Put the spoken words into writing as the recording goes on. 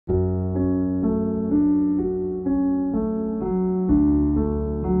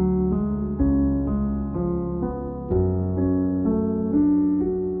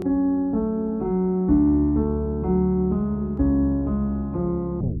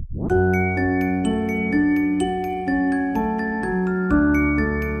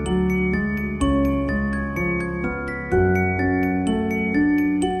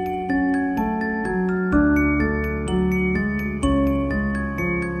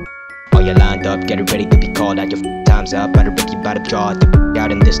All you lined up, get ready to be called out. Your time's up, better rip you by the jaw.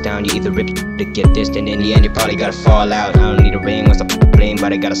 Out in this town, you either rip to get distant. In the end, you probably gotta fall out. I don't need a ring, what's the blame?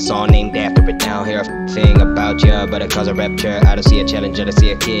 But I got a song named after it. Now hear a thing about ya, but it cause a rapture. I don't see a challenge, I don't see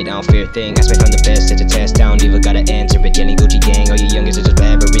a kid. I don't fear a thing. I expect I'm the best. It's a test. I don't even gotta answer it. Yelling Gucci gang, all you youngins are just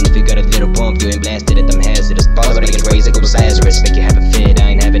blabbering. If you got a little pump, you ain't blasted at them hazardous. Pause, but I get crazy, go Lazarus. Make you have a fit,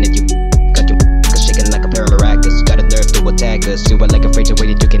 I ain't having it. You cut your shaking like a pair of maracas. Got a nerve to attack us. You are like afraid to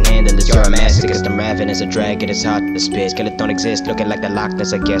wait that you can handle this. You're a masochist, I'm ravenous, a dragon, it's hot to spit. Skeleton don't exist, looking like the Loch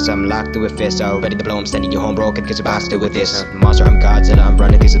Ness. I guess I'm locked to a fist, so ready to blow. I'm sending you home broken, cause you're boxed with this. Monster, I'm Godzilla, I'm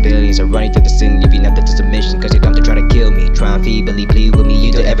running these abilities. I'm running through the city, leaving nothing to submission. Cause you come to try to kill me, try and feebly plead with me.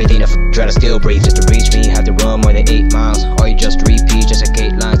 You do everything to try to still breathe. Just to reach me, have to run more than 8 miles. Or you just repeat, just like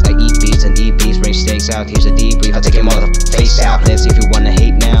 8 lines. I eat beats and EPs, range stakes out. Here's a debrief, I'll take your mother face out. Let's see if you wanna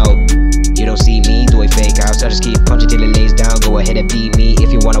hate now. You don't see me, do I fake out? So just keep punching till it lays down. Go ahead and beat me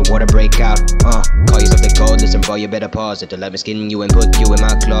if you want a water breakout. Call yourself the cold, listen bro, you better pause it. To let me skin you and put you in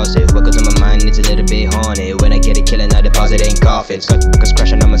my closet. Welcome to my mind, it's a little bit haunted. When I get it killing, I deposit ain't coffins. Cause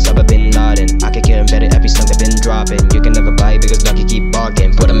crashing on myself, I've been Laden. I can kill better every song I've been dropping. You can never buy because lucky keep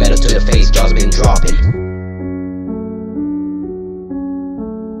barking. Put a metal to the face, jaws been dropping.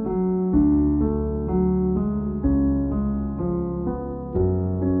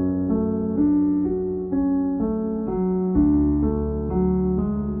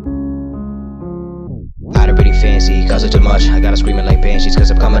 Pretty fancy, cause it's too much. I gotta screaming like banshees, cause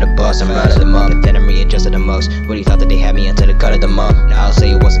I'm coming to bust. I'm running them up, and then I'm readjusted the most. Really thought that they had me until they cut them up. Now I'll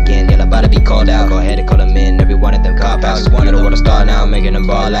say it once again, yeah, I'm about to be called out. Go ahead and call them in, every one of them cop outs. One of them wanna start now, making them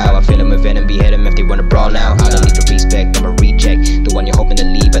ball out. I feel them with venom, behead them if they wanna brawl now. I don't need the respect, I'm a reject. The one you're hoping to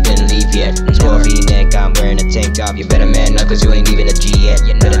leave, but didn't leave yet. Score V-neck, I'm wearing a tank top. You better man up, cause you ain't even a G yet.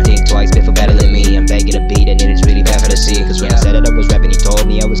 You better think twice before battling me. I'm begging to beat, and it is really bad for the sea. Cause when I said it, I was rapping, he told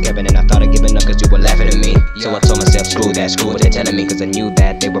me I was Kevin, and I thought I'd given up cause you were laughing at me. So I told myself, screw that, screw what they're telling me. Cause I knew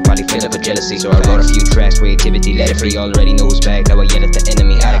that they were probably feeling for jealousy. So I wrote a few tracks, creativity, let it free. Already know who's back, now I yell at the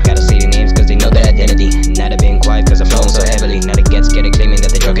enemy. I gotta say their names cause they know their identity. Not been quiet cause I'm flowing so heavily. Now the gets get it, claiming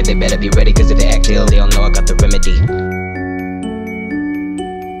that they drunk it, they better be ready. Cause if they act ill, they all know I got the remedy.